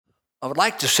I would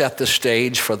like to set the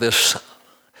stage for this,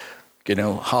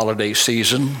 holiday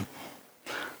season,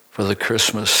 for the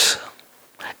Christmas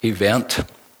event.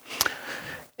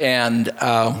 And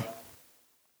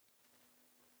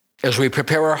as we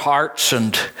prepare our hearts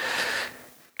and,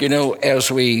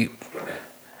 as we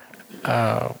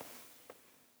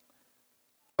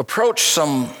approach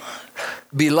some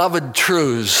beloved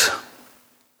truths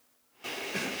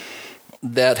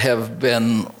that have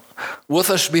been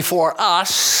with us before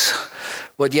us,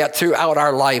 but yet throughout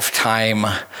our lifetime,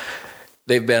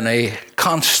 they've been a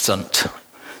constant,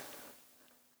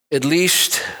 at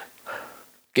least,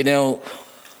 in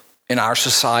our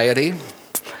society,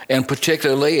 and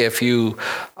particularly if you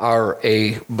are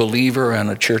a believer and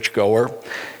a churchgoer,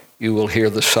 you will hear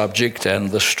the subject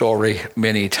and the story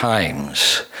many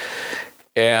times.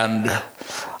 And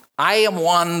I am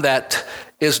one that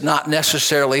is not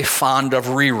necessarily fond of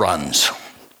reruns.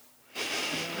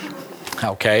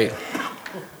 Okay?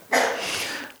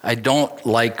 I don't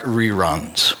like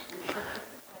reruns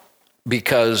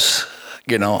because,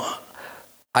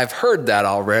 I've heard that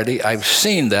already. I've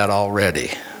seen that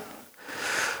already.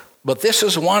 But this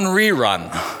is one rerun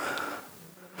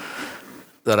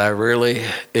that I really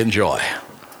enjoy.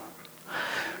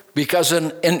 Because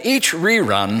in each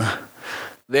rerun,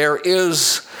 there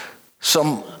is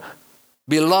some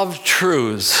beloved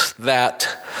truths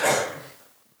that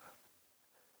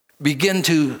begin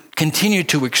to continue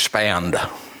to expand.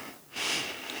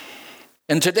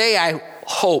 And today I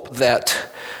hope that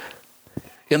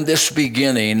in this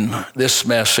beginning, this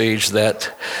message,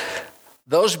 that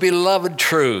those beloved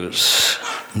truths,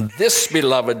 this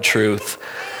beloved truth,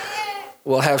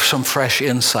 will have some fresh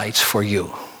insights for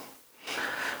you.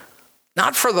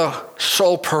 Not for the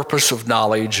sole purpose of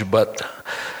knowledge, but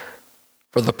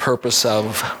for the purpose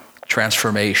of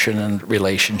transformation and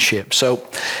relationship. So,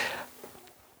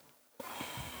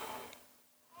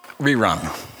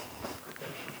 rerun.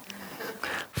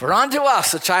 For unto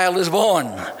us a child is born.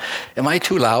 Am I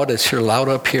too loud? It's here loud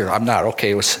up here. I'm not.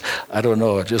 Okay, I don't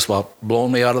know. It just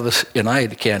blown me out of this, and I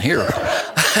can't hear.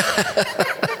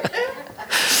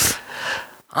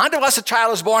 Unto us a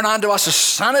child is born, unto us a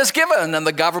son is given, and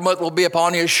the government will be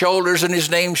upon his shoulders, and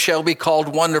his name shall be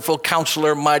called Wonderful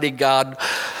Counselor, Mighty God,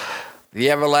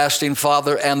 the Everlasting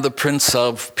Father, and the Prince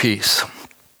of Peace.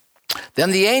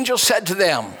 Then the angel said to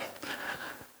them,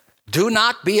 do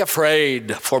not be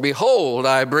afraid, for behold,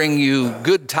 I bring you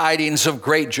good tidings of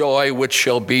great joy, which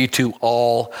shall be to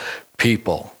all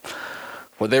people.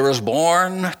 For there is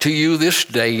born to you this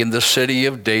day in the city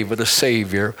of David a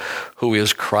Savior, who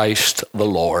is Christ the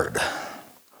Lord.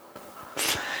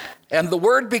 And the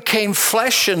Word became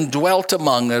flesh and dwelt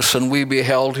among us, and we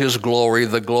beheld his glory,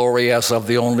 the glory as of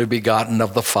the only begotten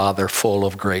of the Father, full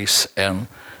of grace and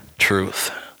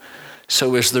truth.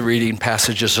 So is the reading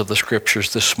passages of the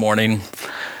Scriptures this morning.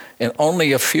 And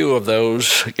only a few of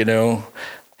those,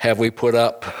 have we put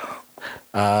up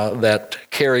that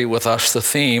carry with us the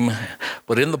theme.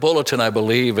 But in the bulletin, I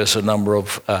believe, is a number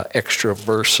of extra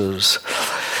verses.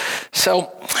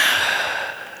 So,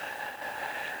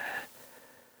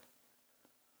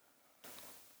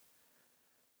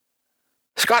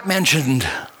 Scott mentioned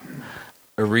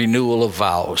a renewal of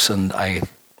vows, and I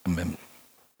am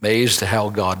amazed at how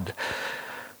God,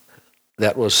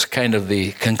 that was kind of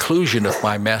the conclusion of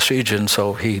my message, and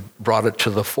so he brought it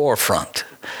to the forefront.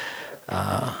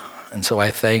 And so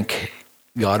I thank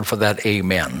God for that.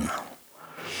 Amen.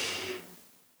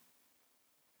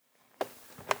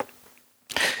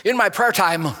 In my prayer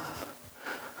time,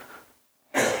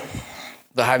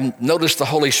 I've noticed the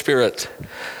Holy Spirit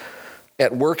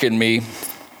at work in me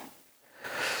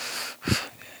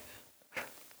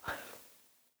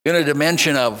in a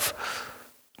dimension of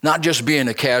not just being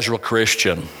a casual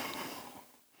Christian.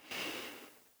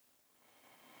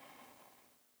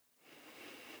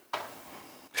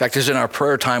 In fact, as in our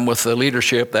prayer time with the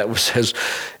leadership, that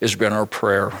has been our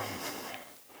prayer.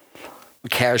 A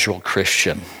casual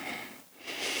Christian.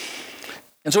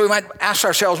 And so we might ask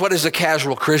ourselves, what is a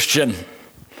casual Christian?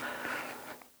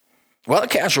 Well, a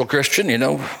casual Christian,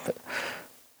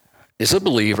 is a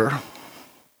believer.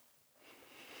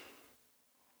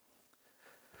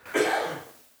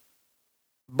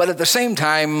 But at the same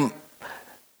time,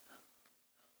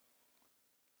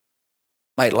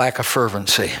 might lack a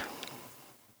fervency.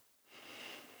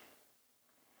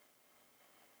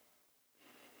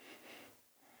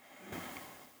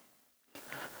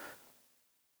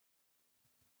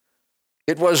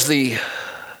 It was the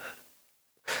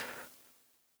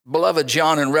beloved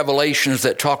John in Revelations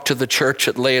that talked to the church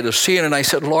at Laodicea, and I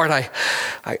said, Lord, I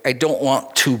don't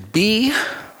want to be,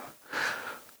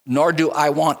 nor do I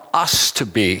want us to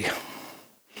be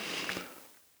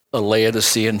a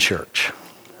Laodicean church,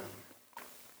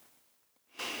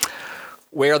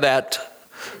 where that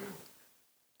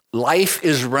life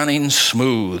is running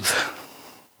smooth.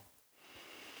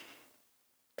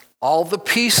 All the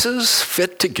pieces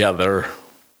fit together.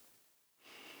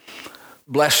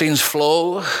 Blessings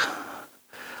flow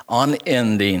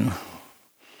unending.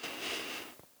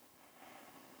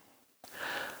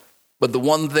 But the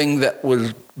one thing that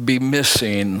would be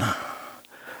missing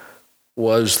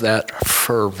was that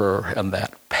fervor and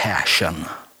that passion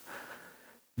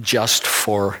just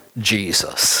for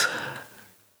Jesus.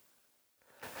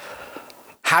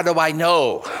 How do I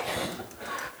know?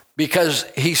 Because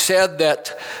he said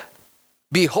that,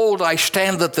 behold, I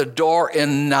stand at the door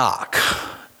and knock.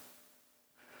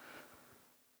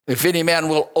 If any man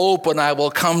will open, I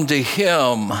will come to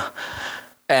him,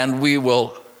 and we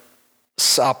will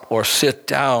sup or sit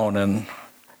down and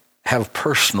have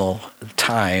personal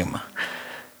time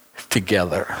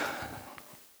together.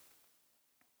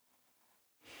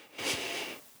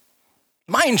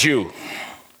 Mind you,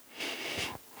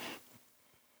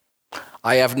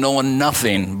 I have known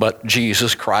nothing but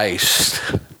Jesus Christ.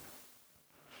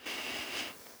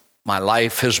 My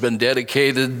life has been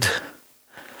dedicated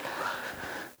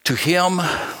to him,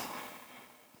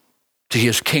 to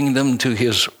his kingdom, to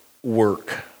his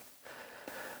work.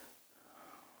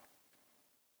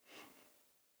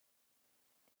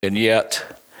 And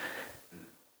yet,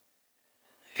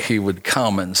 he would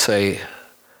come and say,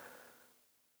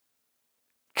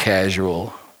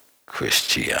 casual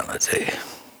Christianity.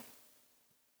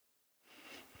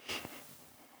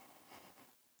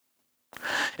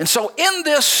 And so in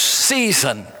this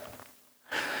season,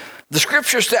 the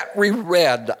scriptures that we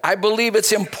read, I believe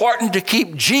it's important to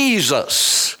keep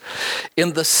Jesus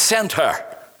in the center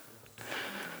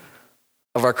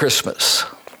of our Christmas,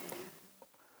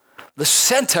 the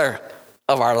center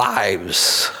of our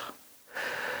lives.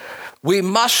 We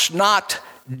must not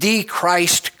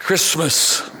de-Christ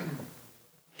Christmas.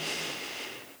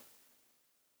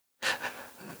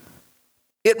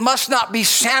 It must not be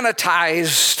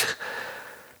sanitized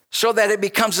so that it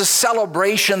becomes a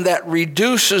celebration that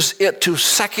reduces it to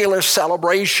secular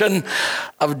celebration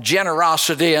of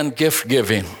generosity and gift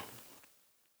giving.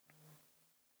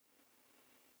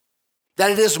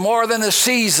 That it is more than a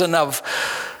season of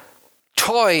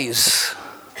toys,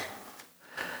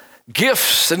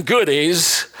 gifts, and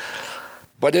goodies,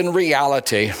 but in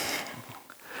reality,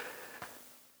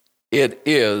 it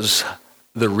is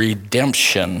the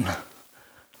redemption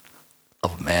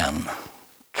of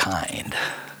mankind.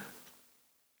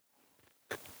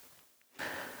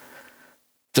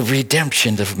 The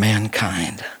redemption of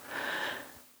mankind.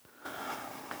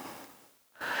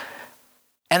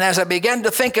 And as I began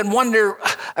to think and wonder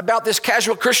about this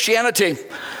casual Christianity,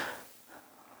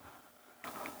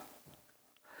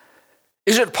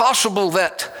 is it possible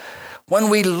that when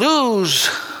we lose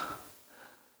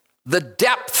the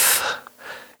depth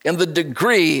and the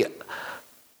degree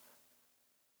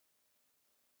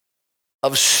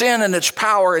of sin and its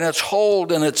power and its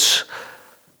hold and its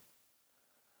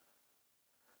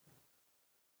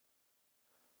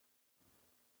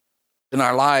in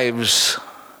our lives,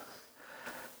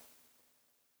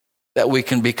 that we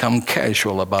can become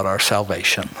casual about our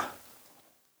salvation?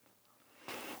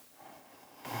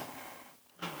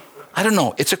 I don't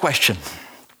know. It's a question.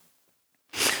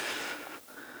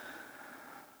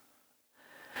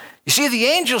 You see, the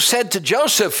angel said to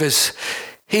Joseph as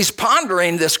he's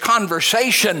pondering this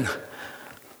conversation,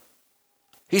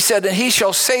 he said, and he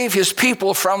shall save his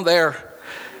people from their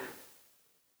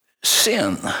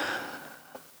sin.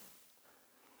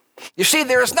 You see,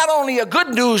 there is not only a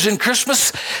good news in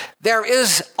Christmas, there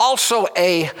is also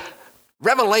a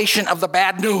revelation of the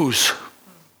bad news.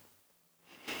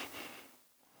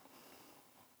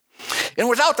 And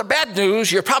without the bad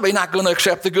news, you're probably not going to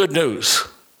accept the good news.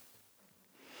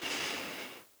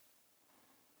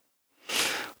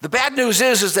 The bad news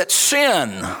is that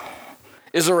sin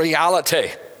is a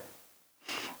reality.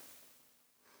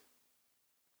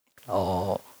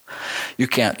 Oh, you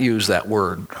can't use that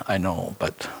word, I know,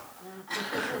 but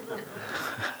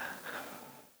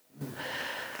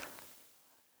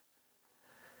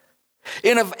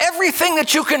and of everything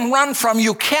that you can run from,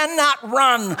 you cannot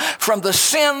run from the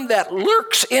sin that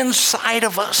lurks inside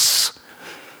of us.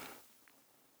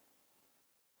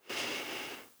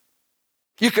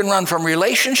 You can run from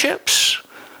relationships,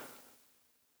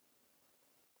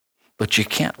 but you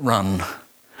can't run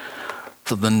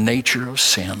from the nature of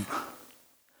sin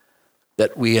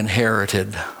that we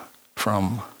inherited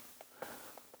from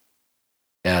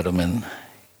Adam and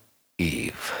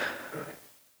Eve.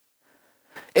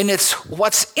 And it's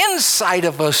what's inside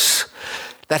of us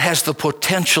that has the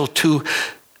potential to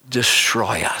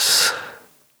destroy us.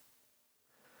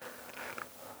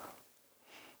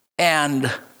 And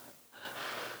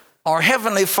our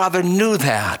Heavenly Father knew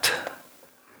that.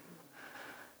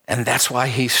 And that's why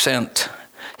he sent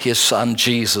his Son,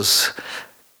 Jesus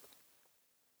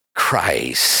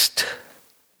Christ.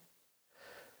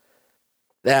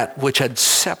 That which had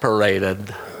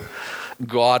separated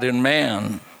God and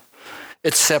man.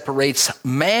 It separates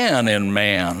man and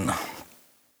man.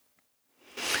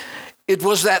 It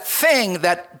was that thing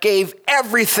that gave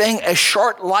everything a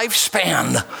short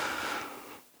lifespan.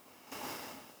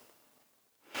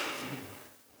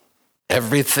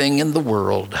 Everything in the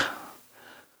world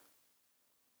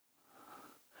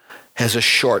has a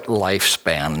short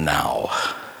lifespan now.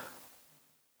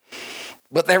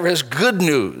 But there is good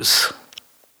news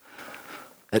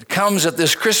that comes at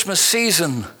this Christmas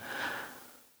season,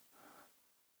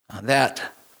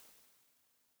 that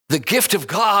the gift of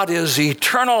God is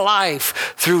eternal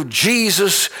life through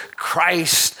Jesus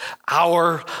Christ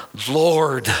our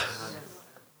Lord.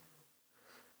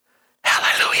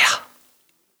 Hallelujah.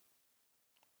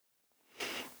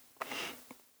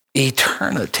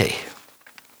 Eternity.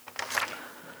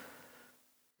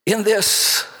 In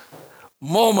this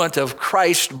moment of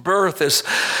Christ's birth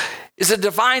is a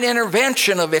divine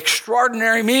intervention of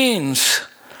extraordinary means.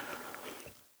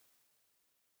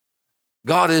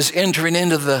 God is entering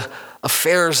into the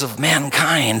affairs of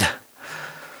mankind.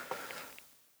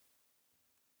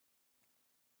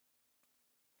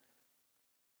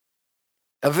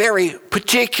 A very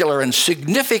particular and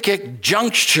significant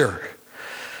juncture.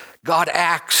 God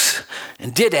acts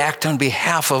and did act on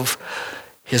behalf of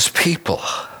his people.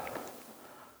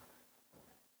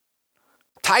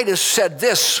 Titus said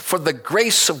this, "For the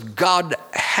grace of God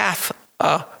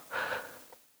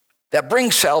that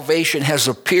brings salvation has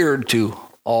appeared to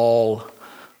all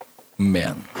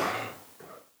men."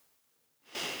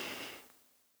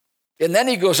 And then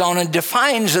he goes on and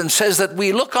defines and says that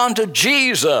we look unto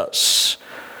Jesus,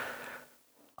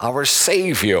 our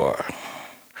Savior,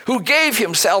 who gave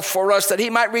himself for us that he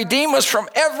might redeem us from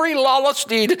every lawless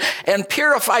deed and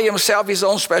purify himself his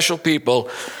own special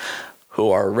people who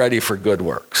are ready for good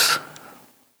works.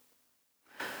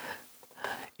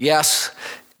 Yes,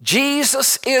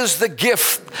 Jesus is the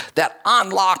gift that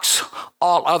unlocks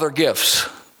all other gifts.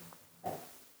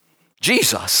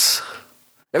 Jesus.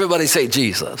 Everybody say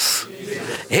Jesus.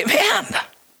 Jesus. Amen.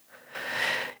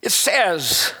 It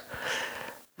says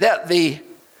that the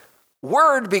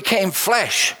Word became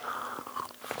flesh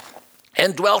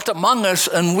and dwelt among us,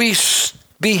 and we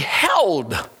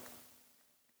beheld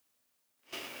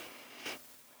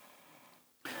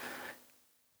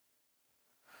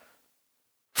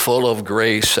full of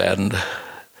grace and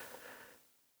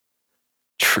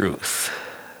truth.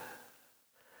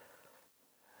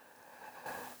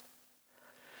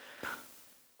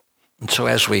 And so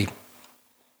as we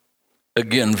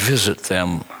again visit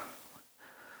them,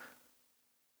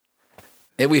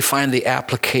 may we find the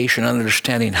application and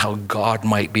understanding how God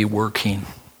might be working.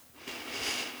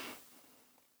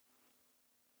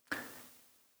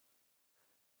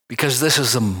 Because this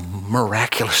is a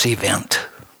miraculous event.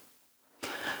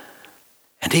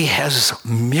 And he has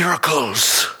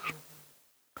miracles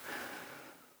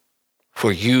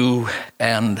for you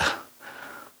and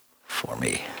for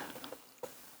me.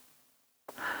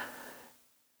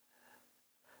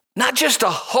 Not just a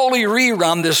holy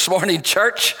rerun this morning,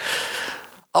 church,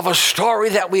 of a story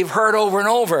that we've heard over and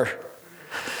over,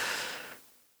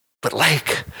 but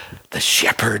like the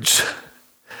shepherds,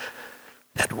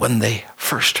 that when they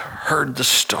first heard the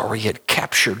story, it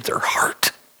captured their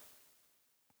heart.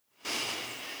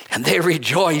 And they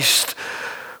rejoiced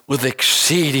with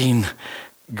exceeding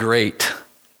great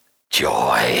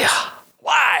joy.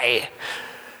 Why?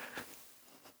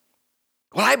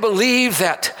 Well, I believe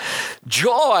that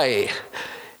joy,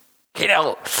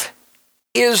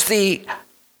 is the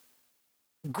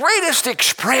greatest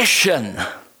expression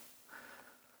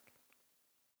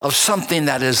of something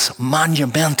that is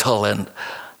monumental and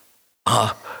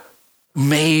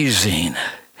amazing.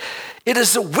 It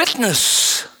is a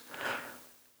witness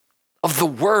of the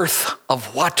worth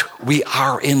of what we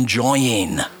are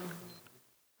enjoying.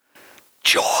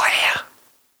 Joy.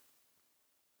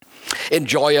 And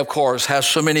joy, of course, has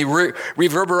so many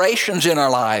reverberations in our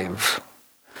lives.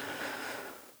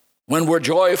 When we're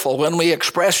joyful, when we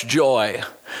express joy,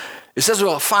 it says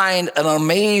we'll find an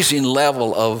amazing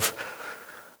level of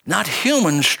not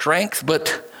human strength,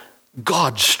 but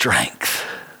God's strength.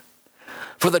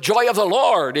 For the joy of the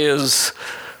Lord is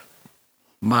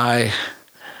my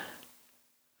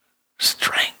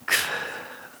strength.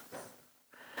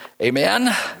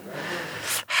 Amen?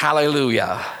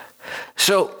 Hallelujah.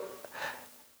 So,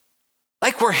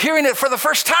 like we're hearing it for the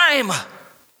first time.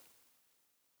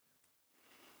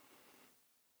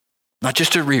 Not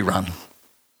just a rerun.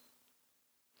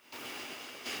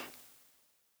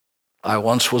 I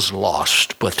once was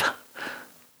lost, but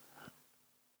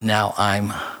now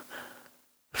I'm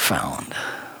found.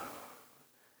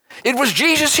 It was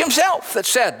Jesus himself that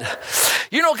said,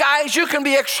 you know, guys, you can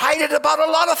be excited about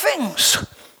a lot of things.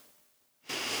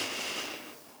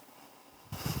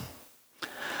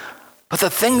 But the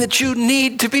thing that you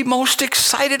need to be most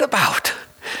excited about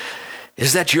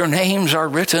is that your names are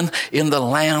written in the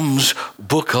Lamb's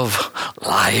book of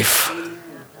life.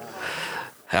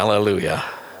 Hallelujah.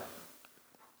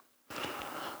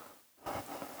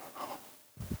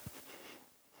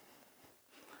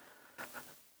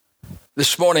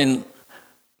 This morning,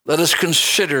 let us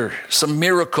consider some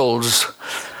miracles.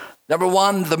 Number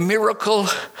one, the miracle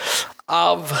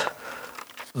of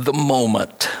the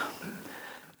moment.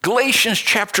 Galatians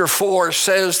chapter 4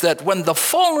 says that when the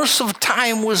fullness of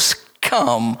time was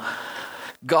come,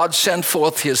 God sent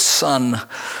forth his Son,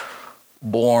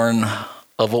 born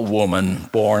of a woman,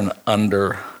 born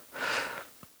under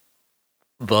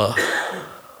the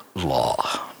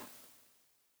law.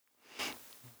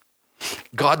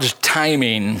 God's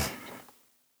timing,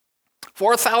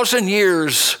 4,000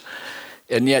 years,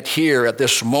 and yet here at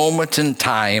this moment in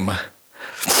time,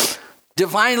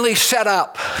 divinely set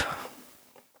up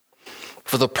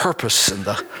for the purpose and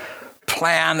the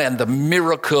plan and the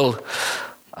miracle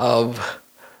of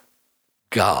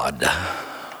God.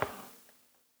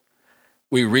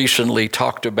 We recently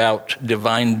talked about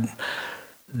divine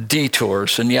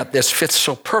detours, and yet this fits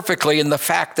so perfectly in the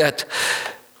fact that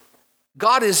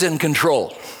God is in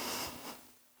control.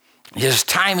 His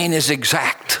timing is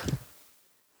exact.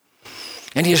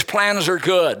 And his plans are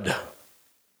good.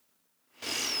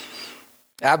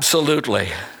 Absolutely.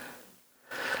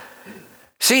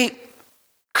 See,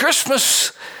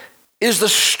 Christmas is the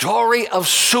story of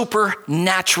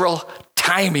supernatural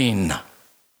timing.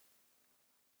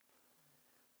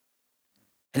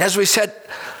 And as we said,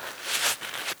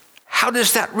 how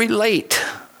does that relate?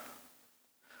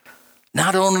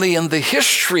 Not only in the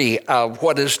history of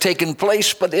what has taken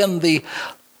place, but in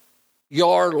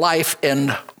your life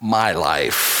and my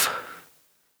life.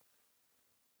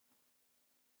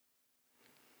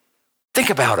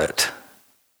 Think about it.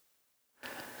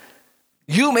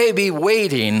 You may be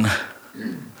waiting,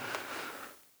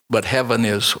 but heaven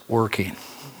is working.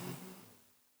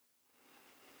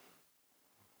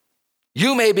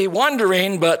 You may be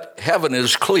wondering, but heaven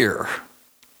is clear.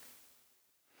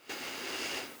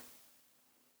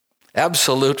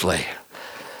 Absolutely. It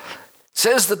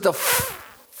says that the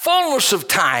fullness of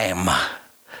time,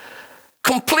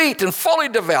 complete and fully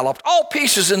developed, all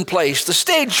pieces in place, the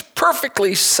stage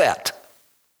perfectly set.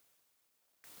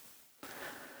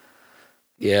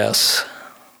 Yes,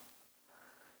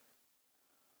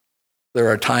 there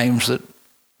are times that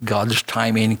God's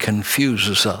timing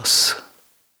confuses us.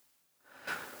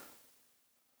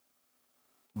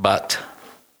 But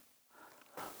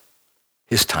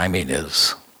his timing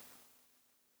is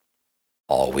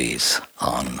always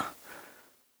on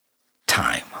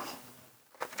time.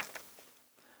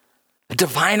 A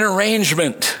divine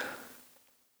arrangement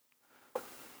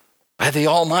by the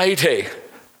Almighty.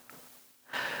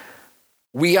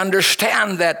 We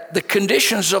understand that the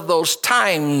conditions of those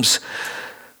times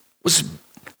was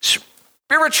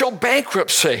spiritual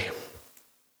bankruptcy,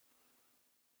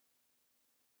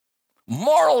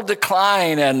 moral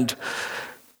decline, and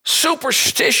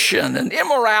superstition, and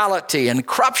immorality, and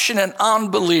corruption, and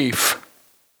unbelief.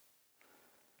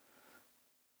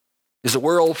 Is a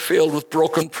world filled with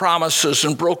broken promises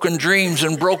and broken dreams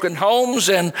and broken homes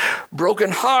and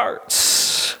broken hearts.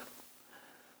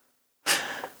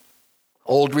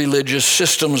 Old religious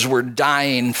systems were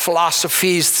dying.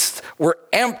 Philosophies were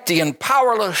empty and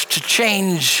powerless to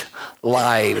change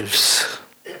lives.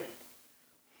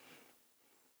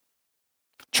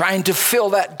 Trying to fill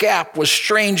that gap with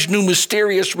strange, new,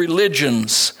 mysterious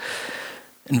religions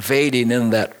invading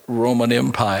in that Roman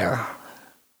Empire.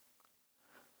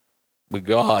 But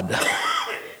God,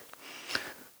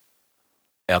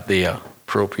 at the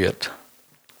appropriate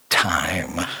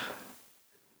time.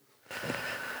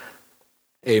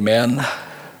 Amen.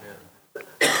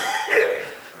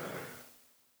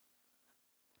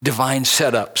 Divine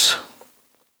setups.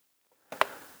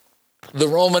 The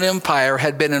Roman Empire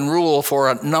had been in rule for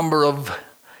a number of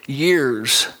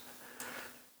years.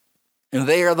 And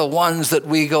they are the ones that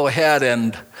we go ahead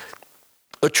and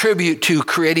attribute to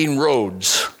creating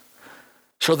roads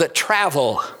so that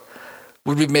travel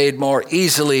would be made more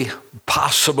easily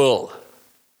possible.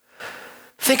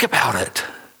 Think about it.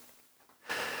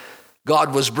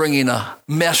 God was bringing a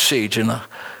message and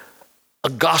a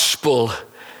gospel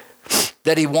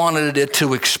that he wanted it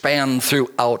to expand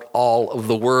throughout all of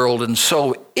the world. And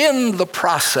so in the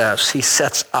process, he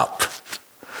sets up,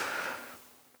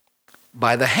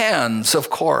 by the hands, of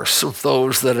course, of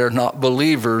those that are not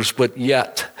believers, but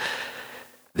yet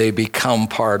they become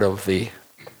part of the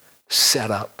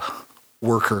setup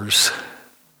workers.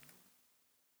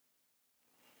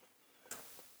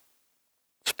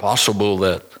 It's possible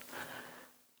that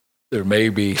there may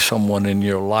be someone in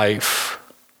your life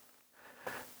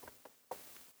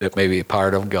that may be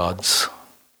part of God's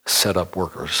setup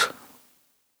workers.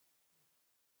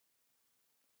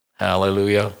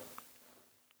 Hallelujah.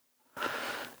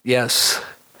 Yes.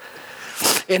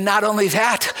 And not only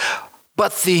that,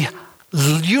 but the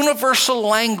universal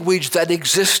language that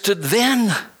existed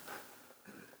then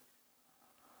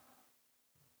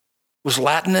was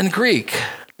Latin and Greek.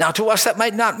 Now, to us, that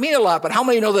might not mean a lot, but how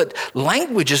many know that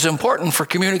language is important for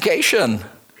communication?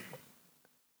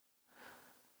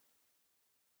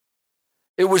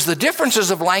 It was the differences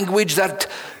of language that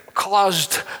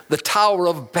caused the Tower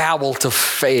of Babel to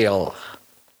fail.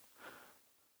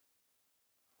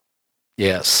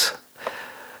 Yes.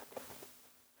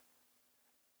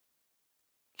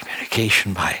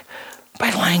 Communication by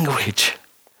language.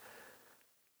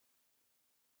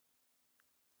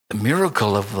 The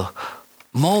miracle of the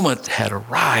moment had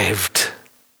arrived.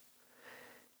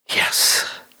 Yes,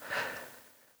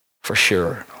 for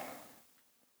sure.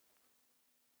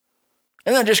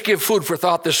 And then just give food for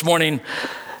thought this morning.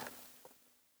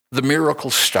 The miracle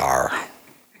star.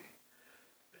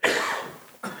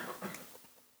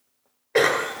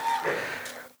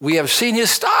 We have seen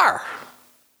his star.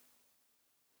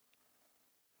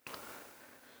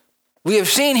 We have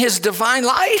seen his divine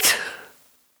light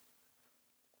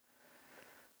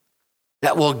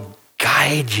that will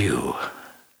guide you.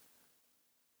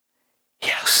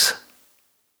 Yes.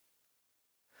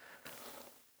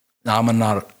 Now, I'm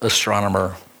not an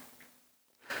astronomer,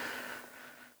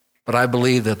 but I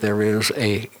believe that there is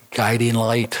a guiding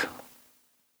light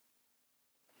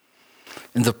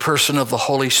in the person of the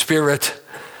Holy Spirit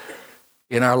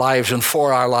in our lives and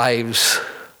for our lives.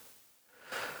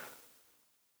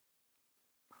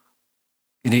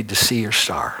 You need to see your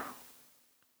star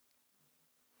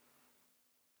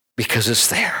because it's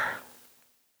there.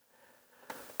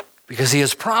 Because he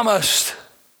has promised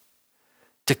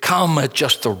to come at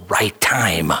just the right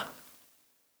time,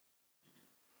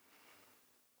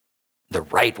 the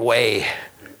right way.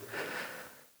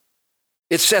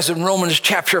 It says in Romans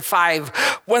chapter 5,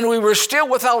 when we were still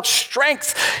without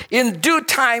strength, in due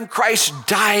time Christ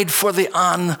died for the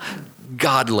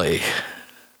ungodly.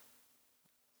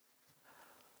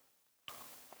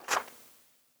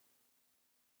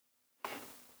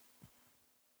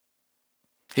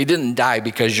 He didn't die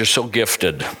because you're so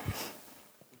gifted.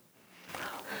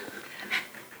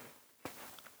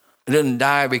 He didn't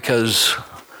die because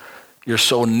you're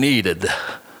so needed.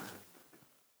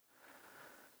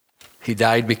 He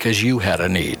died because you had a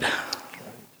need.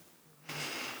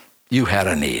 You had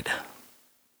a need.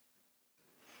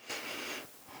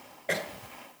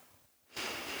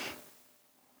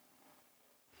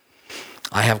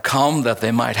 I have come that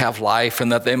they might have life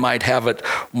and that they might have it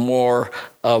more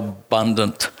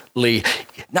abundantly.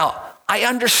 Now, I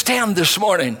understand this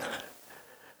morning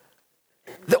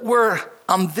that we're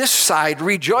on this side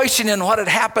rejoicing in what had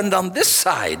happened on this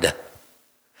side.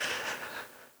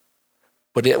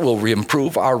 But it will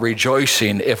improve our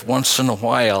rejoicing if once in a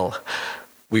while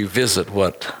we visit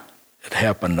what had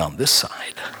happened on this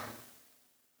side.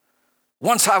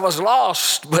 Once I was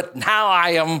lost, but now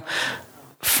I am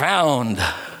found.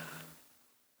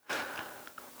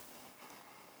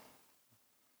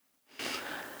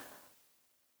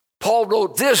 Paul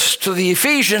wrote this to the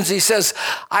Ephesians. He says,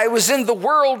 I was in the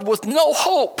world with no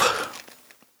hope.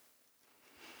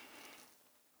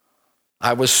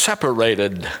 I was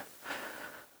separated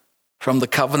from the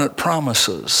covenant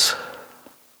promises.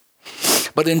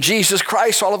 But in Jesus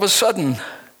Christ, all of a sudden,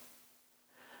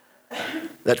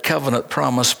 that covenant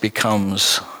promise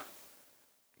becomes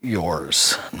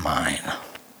yours and mine.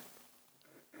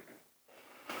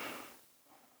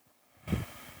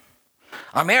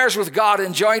 I'm heirs with God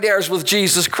and joint heirs with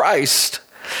Jesus Christ.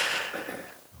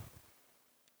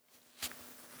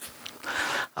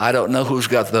 I don't know who's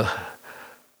got the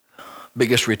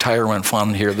biggest retirement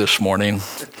fund here this morning,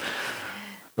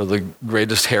 or the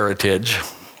greatest heritage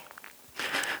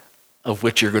of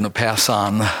which you're going to pass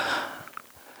on.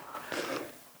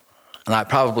 And I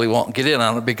probably won't get in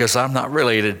on it because I'm not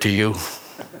related to you.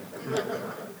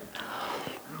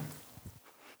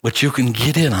 But you can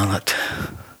get in on it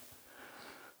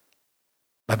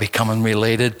by becoming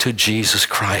related to Jesus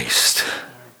Christ.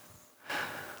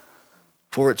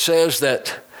 For it says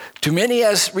that to many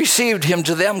as received him,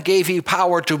 to them gave he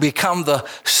power to become the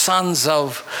sons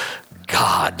of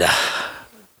God.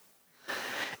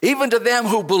 Even to them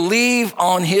who believe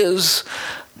on his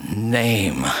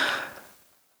name.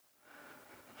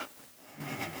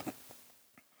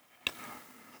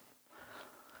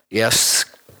 Yes,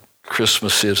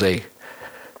 Christmas is a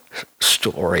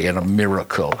story and a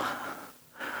miracle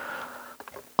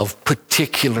of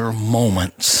particular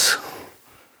moments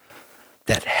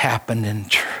that happen in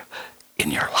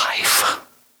your life.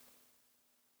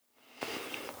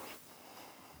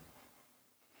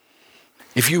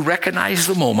 If you recognize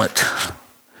the moment,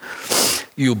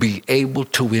 you'll be able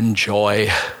to enjoy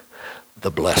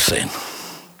the blessing.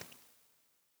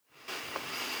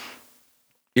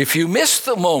 If you miss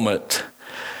the moment,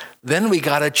 then we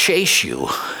got to chase you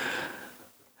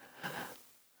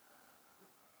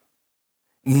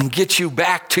and get you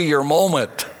back to your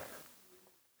moment.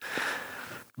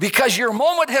 Because your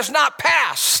moment has not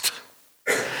passed.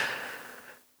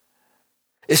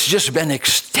 It's just been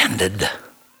extended.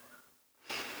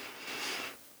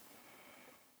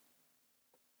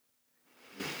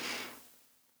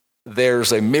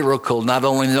 There's a miracle, not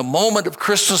only in the moment of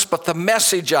Christmas, but the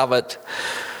message of it.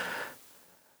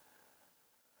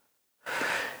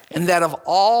 And that of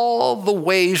all the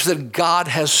ways that God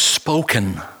has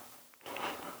spoken,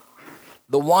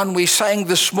 the one we sang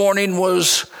this morning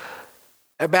was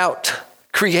about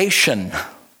creation.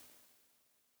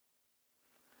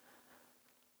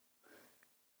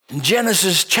 In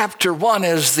Genesis chapter 1,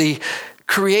 as the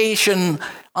creation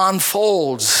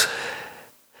unfolds,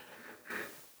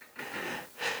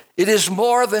 it is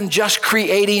more than just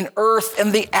creating earth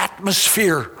and the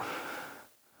atmosphere.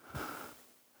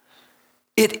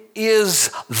 It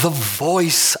is the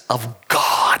voice of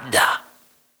God.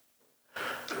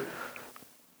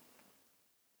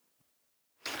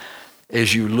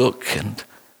 As you look and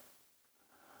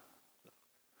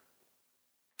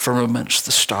firmaments,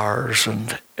 the stars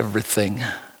and everything,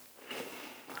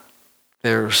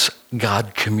 there's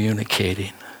God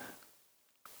communicating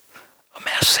a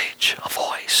message, a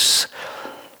voice.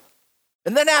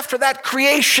 And then after that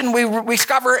creation, we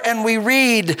discover and we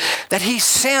read that he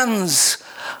sends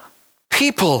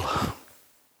people,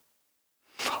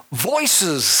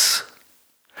 voices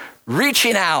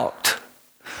reaching out.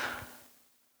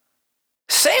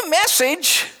 Same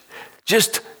message,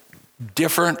 just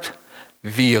different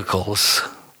vehicles.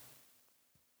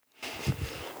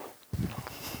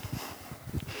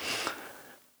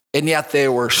 And yet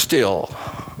there were still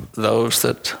those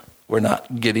that were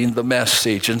not getting the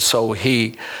message. And so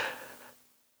he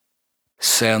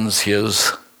sends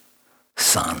his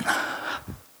son.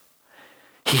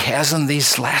 He has in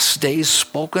these last days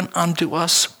spoken unto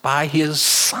us by his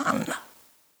son.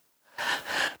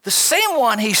 The same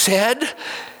one, he said,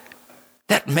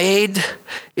 that made,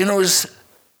 was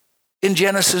in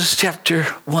Genesis chapter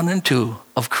 1 and 2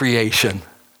 of creation,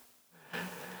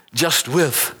 just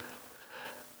with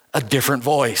a different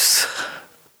voice.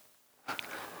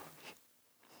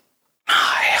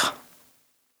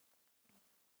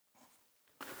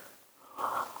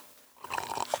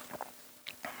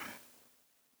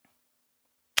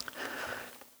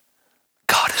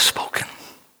 God has spoken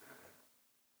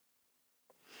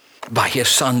by his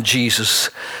son, Jesus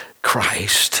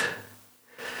Christ.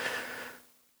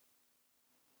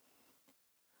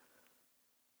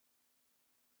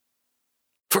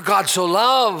 For God so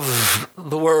loved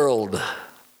the world.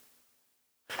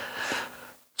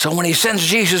 So when he sends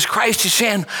Jesus Christ, he's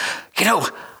saying,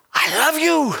 I love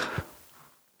you.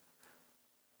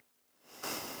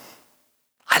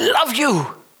 I love you.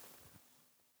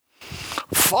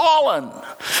 Fallen,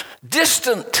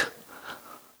 distant,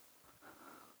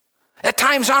 at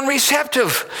times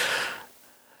unreceptive,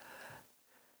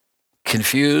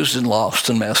 confused and lost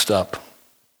and messed up.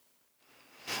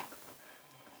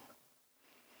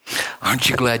 Aren't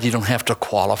you glad you don't have to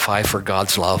qualify for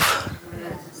God's love?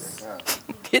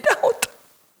 You don't.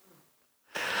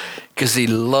 Because he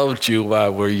loved you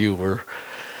while you were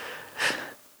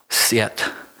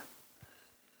yet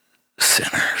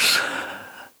sinners.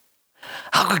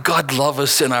 How could God love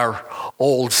us in our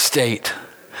old state?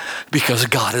 Because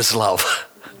God is love.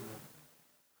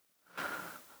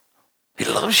 He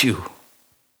loves you.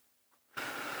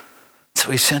 So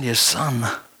he sent his son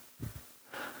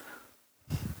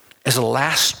as a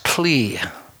last plea,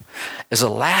 as a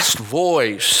last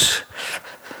voice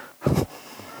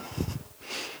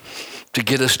to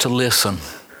get us to listen.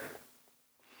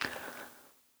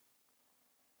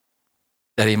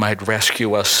 that he might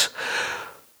rescue us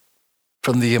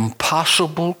from the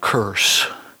impossible curse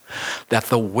that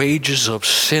the wages of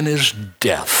sin is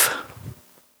death,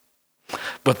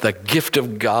 but the gift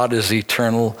of God is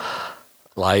eternal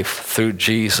life through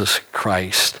Jesus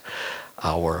Christ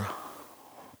our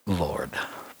Lord.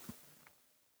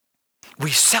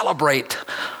 We celebrate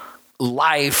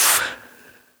life.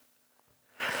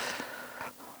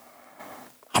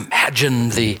 Imagine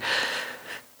the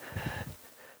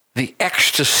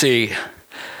ecstasy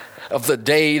of the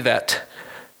day that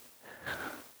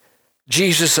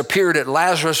Jesus appeared at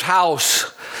Lazarus'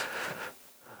 house,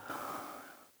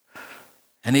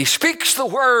 and he speaks the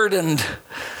word, and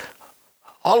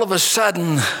all of a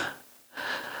sudden,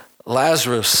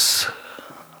 Lazarus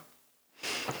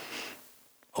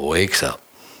wakes up.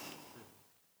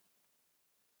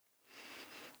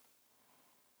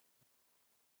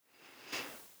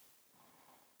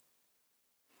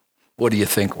 What do you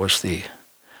think was the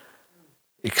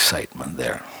excitement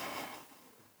there?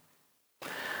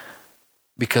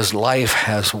 Because life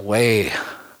has a way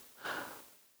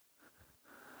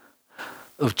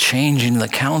of changing the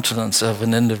countenance of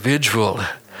an individual.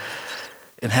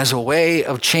 It has a way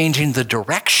of changing the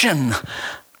direction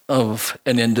of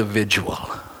an individual.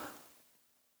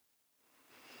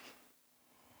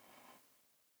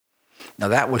 Now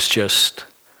that was just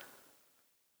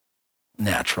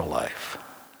natural life.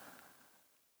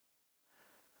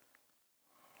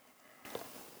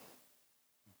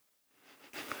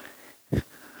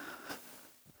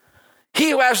 He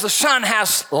who has the Son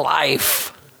has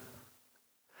life.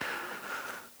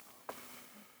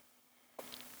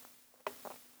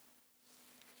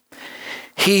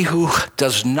 He who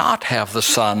does not have the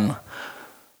Son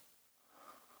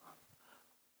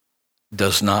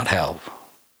does not have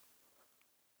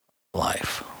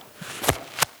life.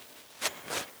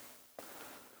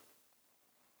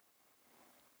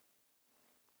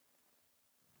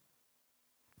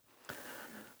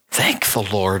 Thank the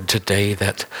Lord today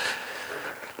that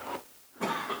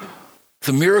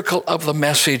the miracle of the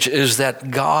message is that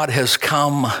God has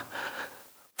come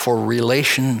for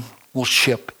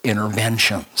relationship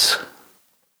interventions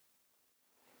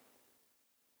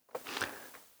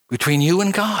between you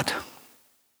and God,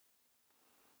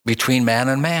 between man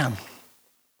and man,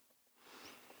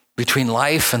 between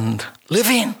life and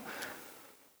living.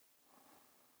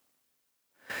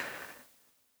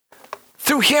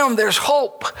 Through him, there's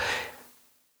hope.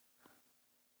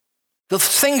 The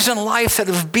things in life that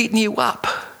have beaten you up,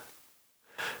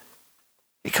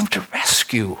 they come to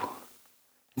rescue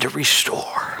and to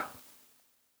restore.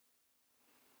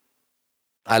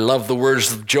 I love the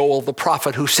words of Joel the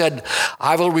prophet who said,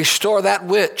 I will restore that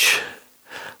which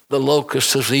the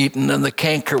locust has eaten and the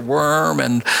canker worm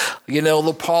and,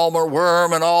 the palmer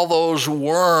worm and all those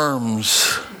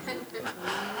worms.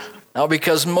 Now,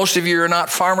 because most of you are not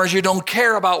farmers, you don't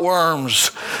care about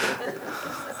worms.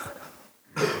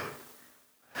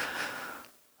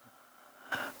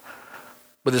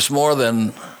 But it's more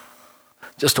than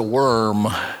just a worm.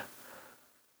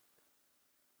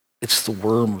 It's the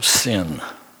worm of sin.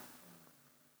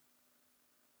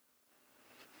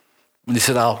 And he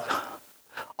said,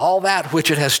 all that which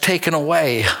it has taken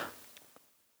away,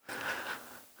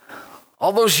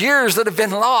 all those years that have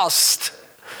been lost,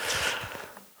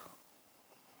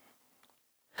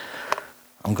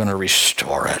 I'm going to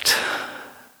restore it.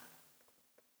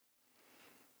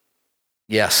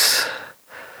 Yes.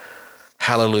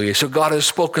 Hallelujah. So God has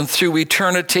spoken through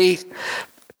eternity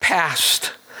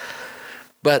past,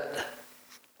 but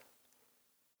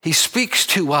he speaks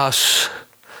to us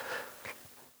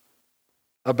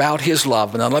about his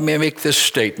love. Now let me make this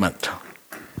statement.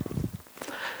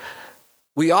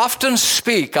 We often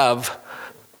speak of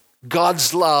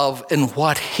God's love and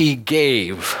what he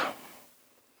gave.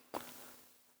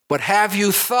 But have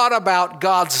you thought about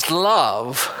God's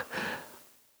love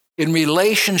in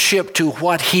relationship to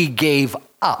what he gave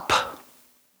up?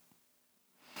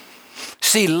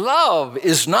 See, love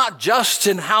is not just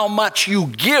in how much you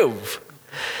give.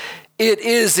 It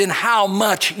is in how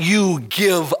much you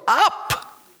give up.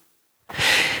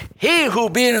 He who,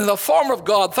 being in the form of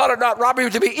God, thought it not robbery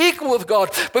to be equal with God,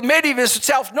 but made of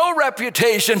himself no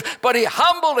reputation, but he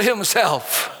humbled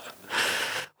himself.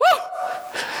 Woo!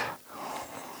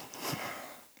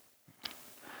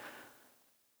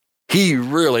 He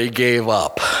really gave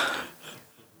up.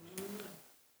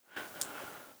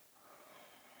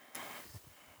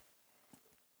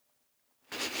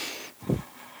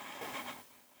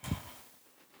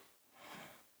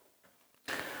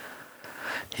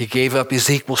 He gave up his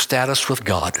equal status with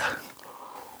God.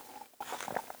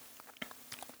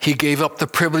 He gave up the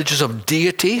privileges of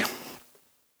deity,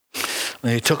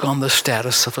 And he took on the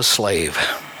status of a slave.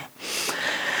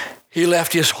 He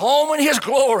left his home and his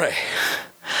glory,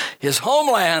 his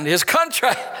homeland, his country,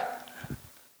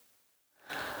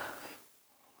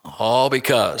 all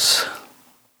because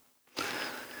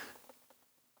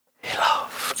he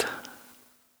loved.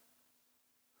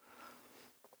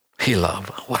 He loved.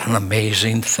 What an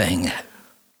amazing thing.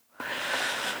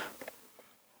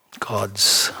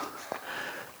 God's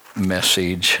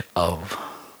message of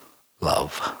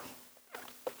love.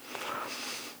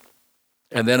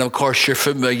 And then, of course, you're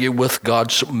familiar with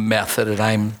God's method,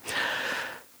 and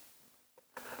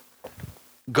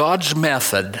God's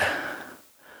method,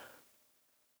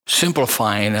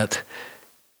 simplifying it,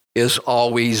 is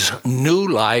always new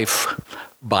life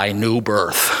by new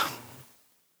birth.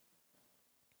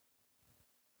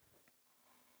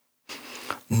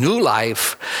 New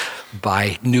life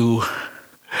by new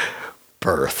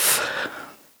birth.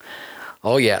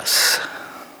 Oh, yes.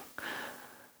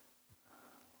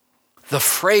 The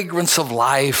fragrance of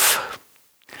life,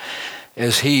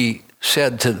 as he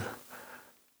said to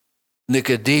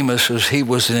Nicodemus as he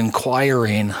was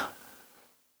inquiring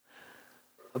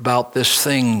about this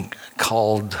thing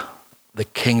called the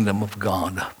kingdom of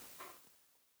God.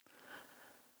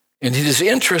 In his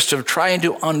interest of trying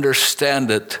to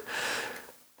understand it,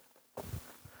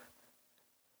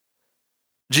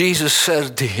 Jesus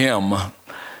said to him,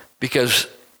 because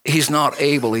he's not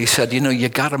able, he said, you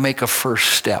got to make a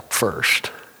first step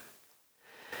first.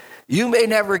 You may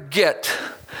never get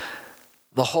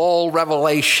the whole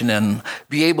revelation and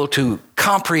be able to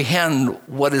comprehend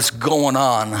what is going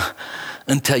on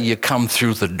until you come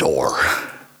through the door.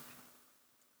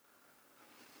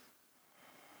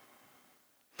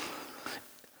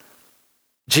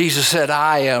 Jesus said,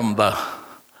 I am the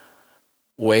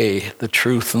way, the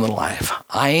truth, and the life.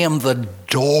 I am the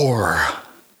door.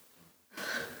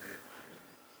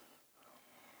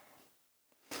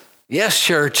 Yes,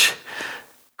 church,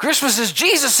 Christmas is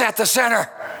Jesus at the center.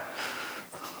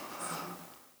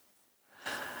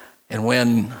 And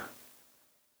when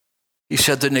he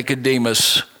said to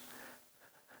Nicodemus,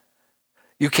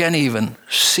 you can't even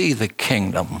see the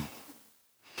kingdom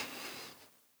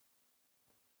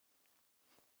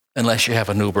unless you have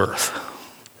a new birth.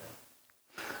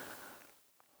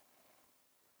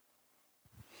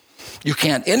 You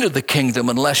can't enter the kingdom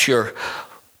unless you're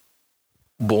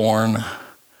born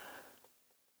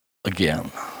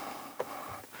again.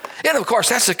 And of course,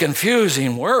 that's a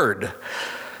confusing word.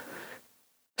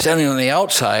 Standing on the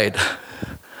outside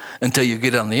until you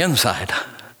get on the inside.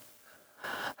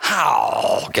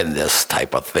 How can this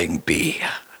type of thing be?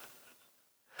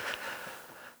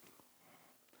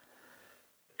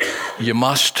 You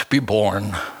must be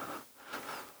born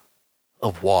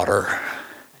of water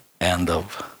and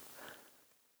of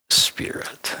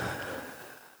Spirit.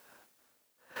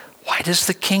 Why does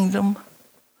the kingdom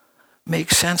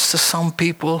make sense to some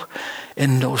people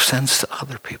and no sense to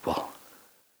other people?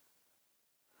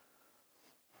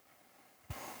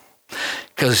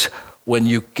 Because when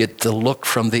you get to look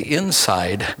from the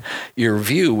inside, your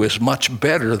view is much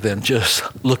better than just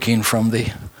looking from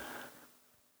the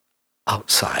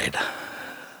outside.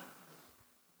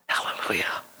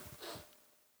 Hallelujah.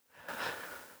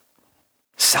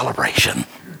 Celebration.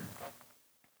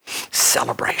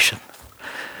 Celebration.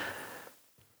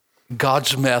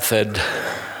 God's method,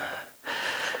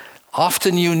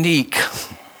 often unique,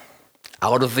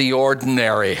 out of the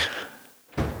ordinary.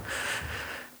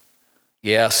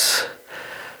 Yes,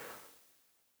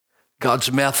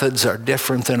 God's methods are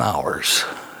different than ours.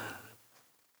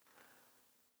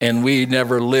 And we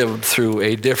never lived through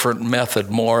a different method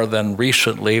more than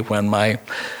recently when my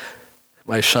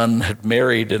son had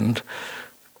married and,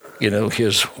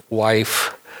 his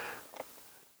wife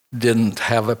didn't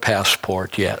have a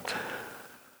passport yet.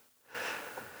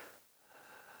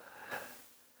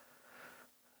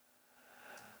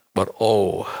 But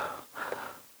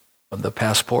when the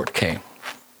passport came,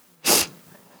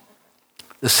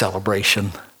 the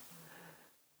celebration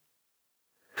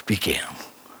began.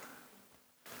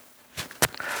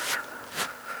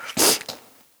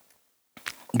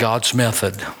 God's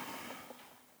method.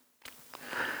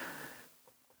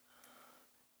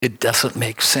 It doesn't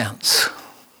make sense.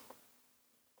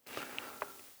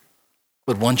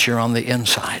 But once you're on the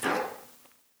inside,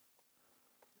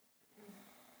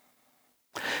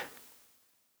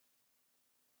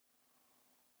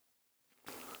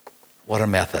 what a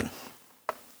method.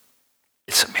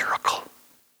 It's a miracle.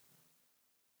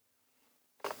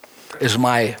 As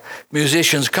my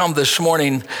musicians come this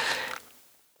morning,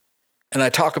 and I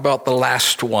talk about the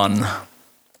last one,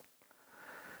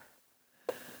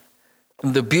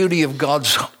 the beauty of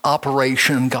God's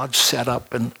operation, God's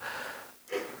setup. And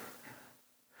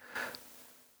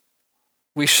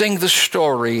we sing the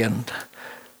story and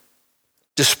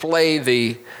display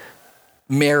the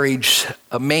marriage,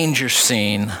 a manger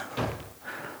scene.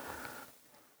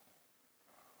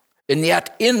 And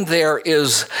yet in there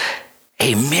is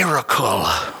a miracle.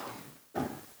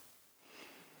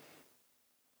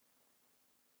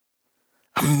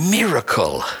 A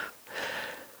miracle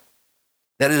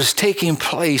that is taking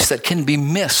place that can be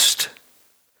missed.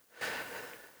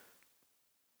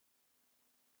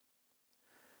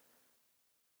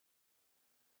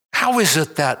 How is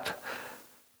it that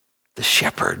the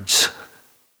shepherds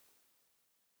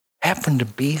happened to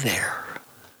be there?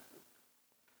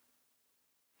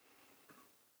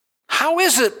 How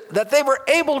is it that they were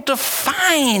able to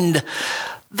find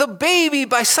the baby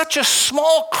by such a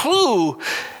small clue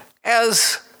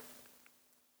as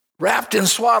wrapped in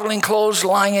swaddling clothes,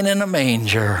 lying in a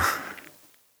manger?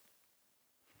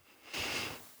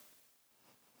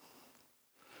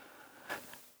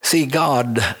 See,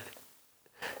 God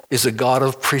is a God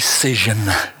of precision.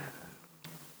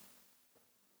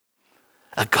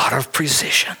 A God of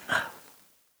precision.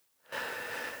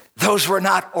 Those were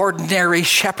not ordinary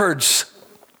shepherds.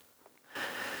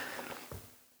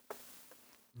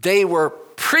 They were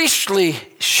priestly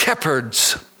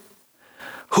shepherds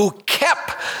who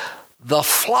kept the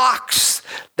flocks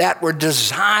that were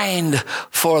designed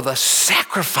for the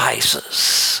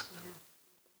sacrifices.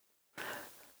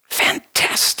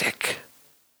 Fantastic.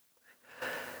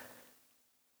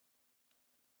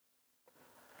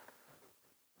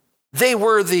 They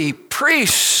were the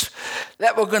priests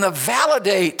that were going to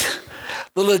validate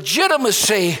the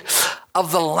legitimacy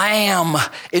of the Lamb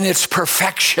in its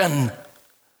perfection.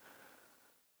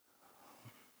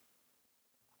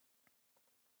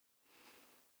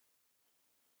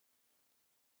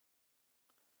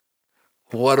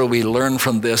 What do we learn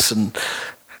from this? And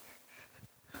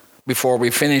before we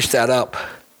finish that up,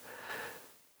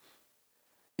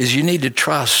 is you need to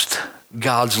trust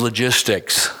God's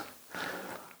logistics.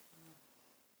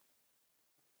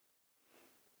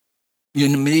 You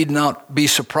need not be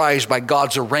surprised by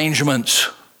God's arrangements.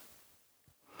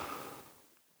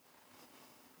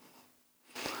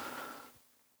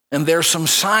 And there's some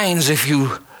signs if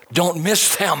you don't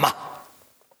miss them.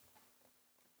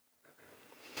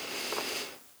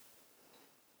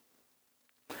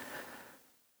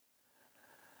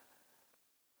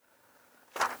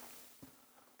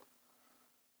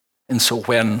 And so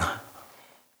when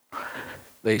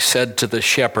they said to the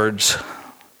shepherds,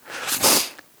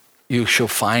 "You shall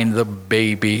find the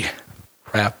baby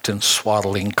wrapped in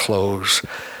swaddling clothes,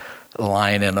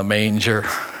 lying in a manger,"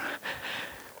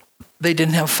 they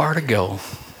didn't have far to go.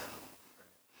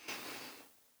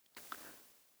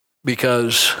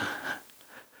 Because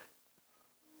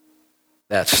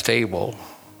that stable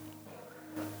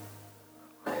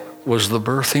was the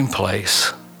birthing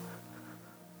place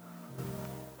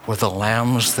where the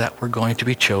lambs that were going to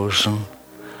be chosen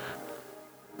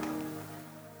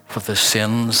for the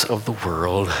sins of the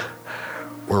world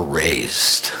were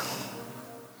raised.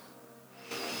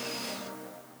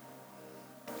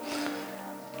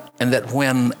 And that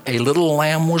when a little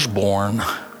lamb was born,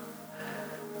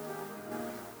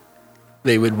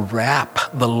 they would wrap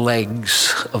the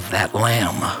legs of that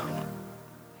lamb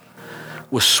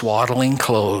with swaddling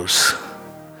clothes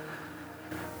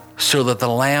so that the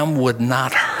lamb would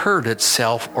not hurt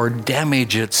itself or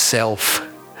damage itself.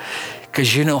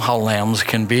 Because you know how lambs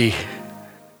can be.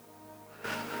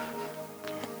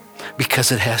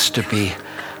 Because it has to be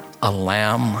a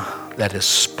lamb that is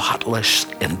spotless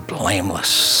and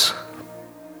blameless.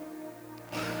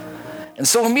 And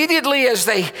so immediately as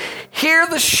they hear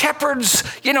the shepherds,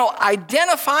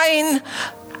 identifying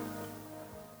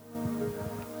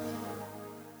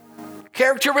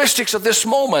characteristics of this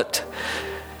moment,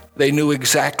 they knew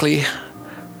exactly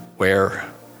where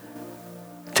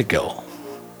to go.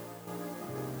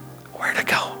 Where to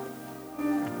go.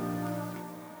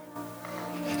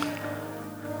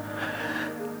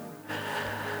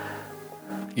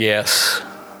 Yes,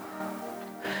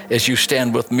 as you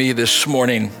stand with me this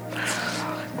morning,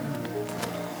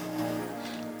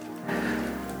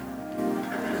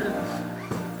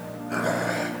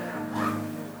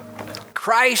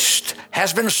 Christ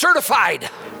has been certified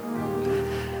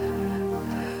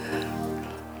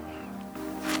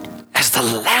as the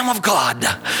Lamb of God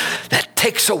that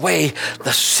takes away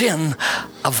the sin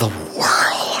of the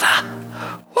world.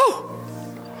 Woo.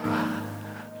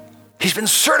 He's been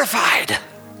certified.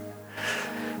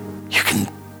 You can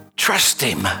trust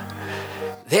him.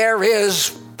 There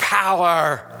is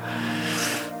power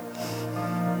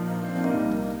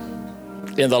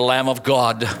in the Lamb of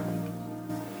God.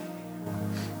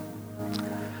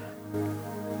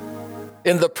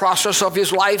 In the process of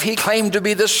his life, he claimed to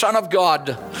be the Son of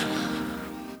God,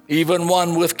 even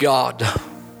one with God.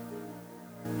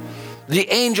 The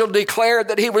angel declared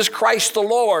that he was Christ the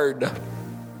Lord.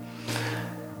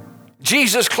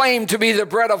 Jesus claimed to be the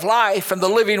bread of life and the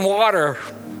living water.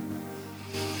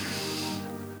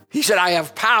 He said, I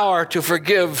have power to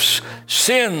forgive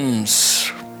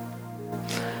sins.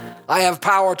 I have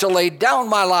power to lay down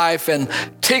my life and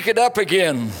take it up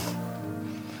again.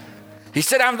 He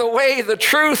said, I'm the way, the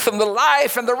truth, and the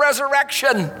life, and the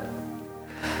resurrection.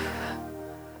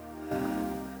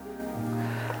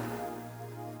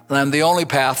 And I'm the only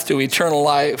path to eternal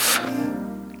life.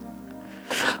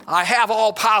 I have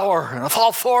all power and all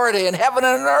authority in heaven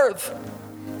and earth.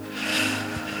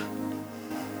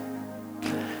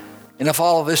 And if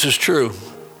all of this is true,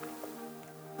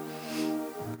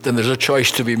 then there's a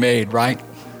choice to be made, right?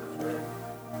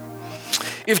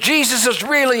 If Jesus is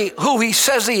really who he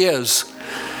says he is,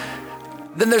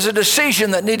 then there's a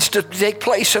decision that needs to take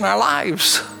place in our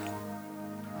lives.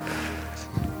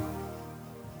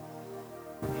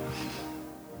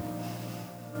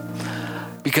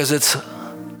 Because it's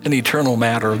an eternal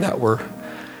matter that we're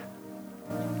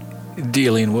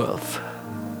dealing with.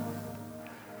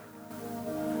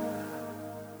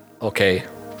 Okay,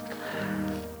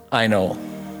 I know.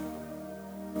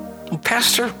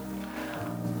 Pastor,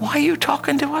 why are you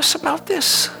talking to us about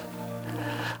this?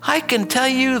 I can tell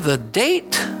you the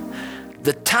date,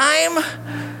 the time,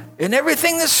 and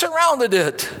everything that surrounded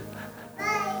it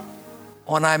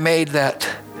when I made that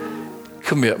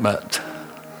commitment.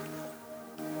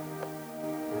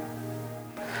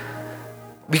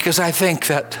 Because I think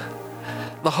that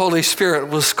the Holy Spirit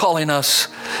was calling us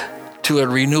to a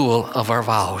renewal of our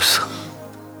vows,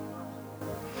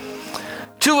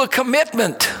 to a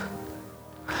commitment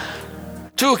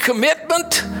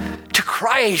to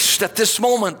Christ at this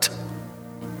moment.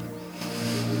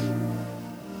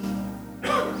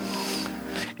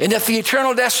 And if the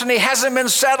eternal destiny hasn't been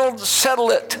settled, settle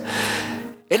it.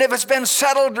 And if it's been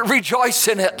settled, rejoice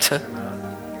in it.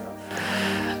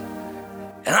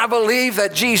 And I believe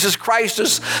that Jesus Christ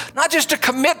is not just a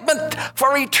commitment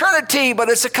for eternity, but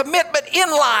it's a commitment in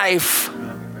life.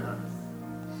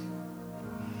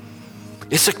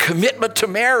 It's a commitment to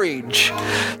marriage.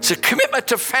 It's a commitment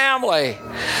to family.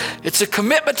 It's a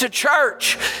commitment to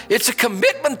church. It's a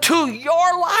commitment to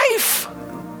your life.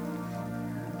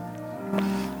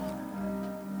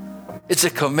 It's a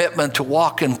commitment to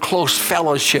walk in close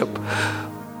fellowship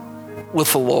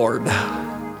with the Lord.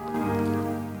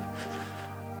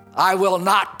 I will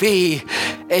not be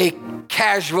a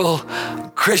casual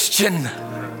Christian.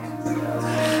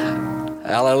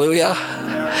 Hallelujah.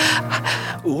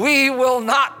 We will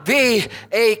not be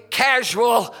a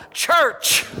casual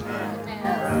church.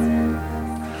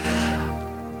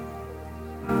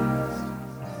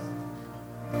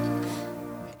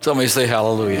 Somebody say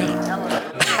hallelujah.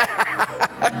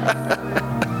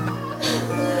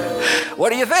 What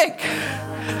do you think?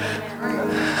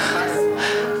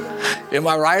 Am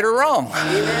I right or wrong?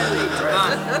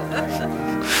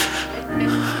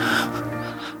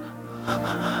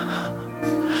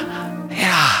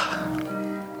 Yeah.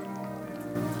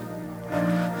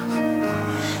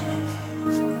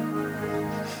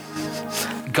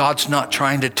 God's not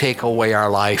trying to take away our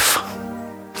life.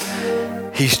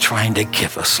 He's trying to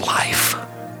give us life.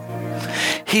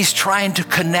 He's trying to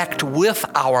connect with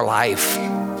our life.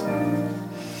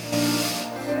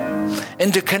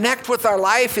 And to connect with our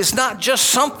life is not just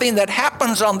something that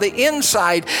happens on the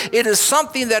inside. It is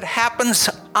something that happens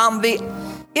on the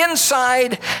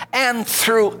inside and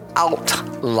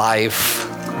throughout life.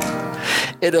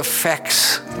 It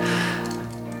affects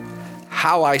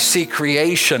how I see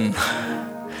creation.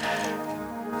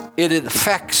 It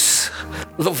affects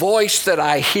the voice that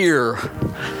I hear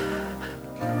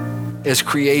as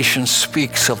creation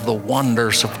speaks of the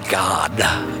wonders of God.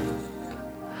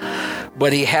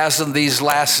 But he has in these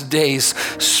last days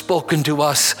spoken to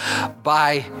us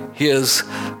by his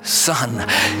Son.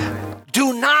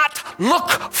 Do not look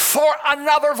for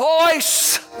another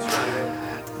voice.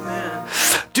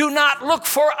 Do not look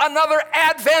for another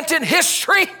advent in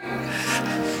history.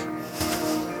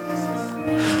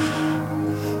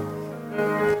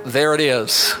 There it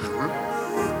is.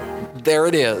 There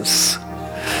it is.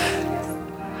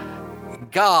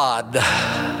 God,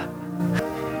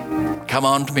 come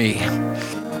on to me.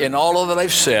 In all of that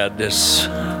I've said is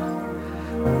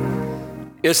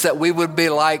that we would be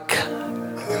like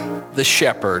the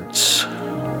shepherds,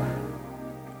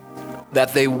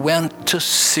 that they went to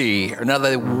see, or now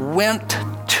they went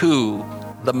to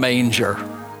the manger.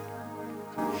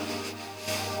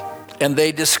 And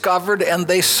they discovered and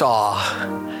they saw.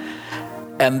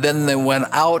 And then they went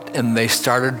out and they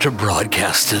started to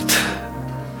broadcast it.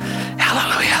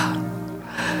 Hallelujah.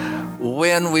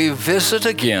 When we visit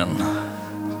again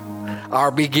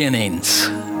our beginnings,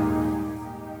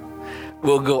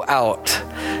 we'll go out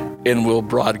and we'll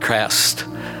broadcast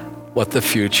what the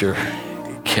future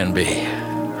can be.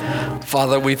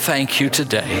 Father, we thank you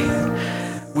today.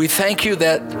 We thank you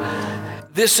that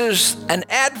this is an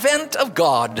advent of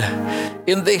God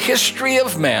in the history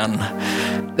of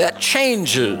man that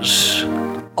changes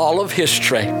all of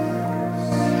history.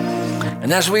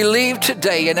 And as we leave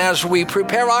today and as we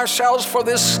prepare ourselves for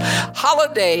this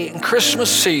holiday and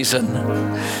Christmas season,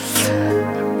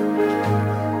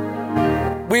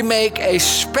 we make a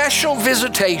special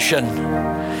visitation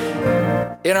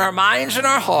in our minds and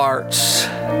our hearts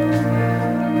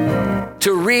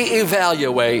to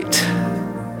reevaluate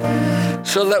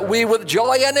so that we with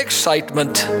joy and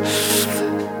excitement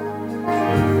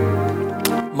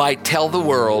might tell the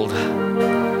world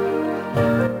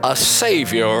a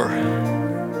Savior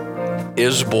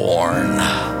is born.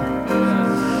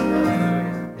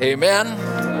 Amen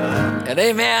and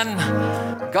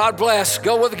amen. God bless.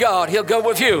 Go with God. He'll go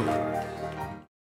with you.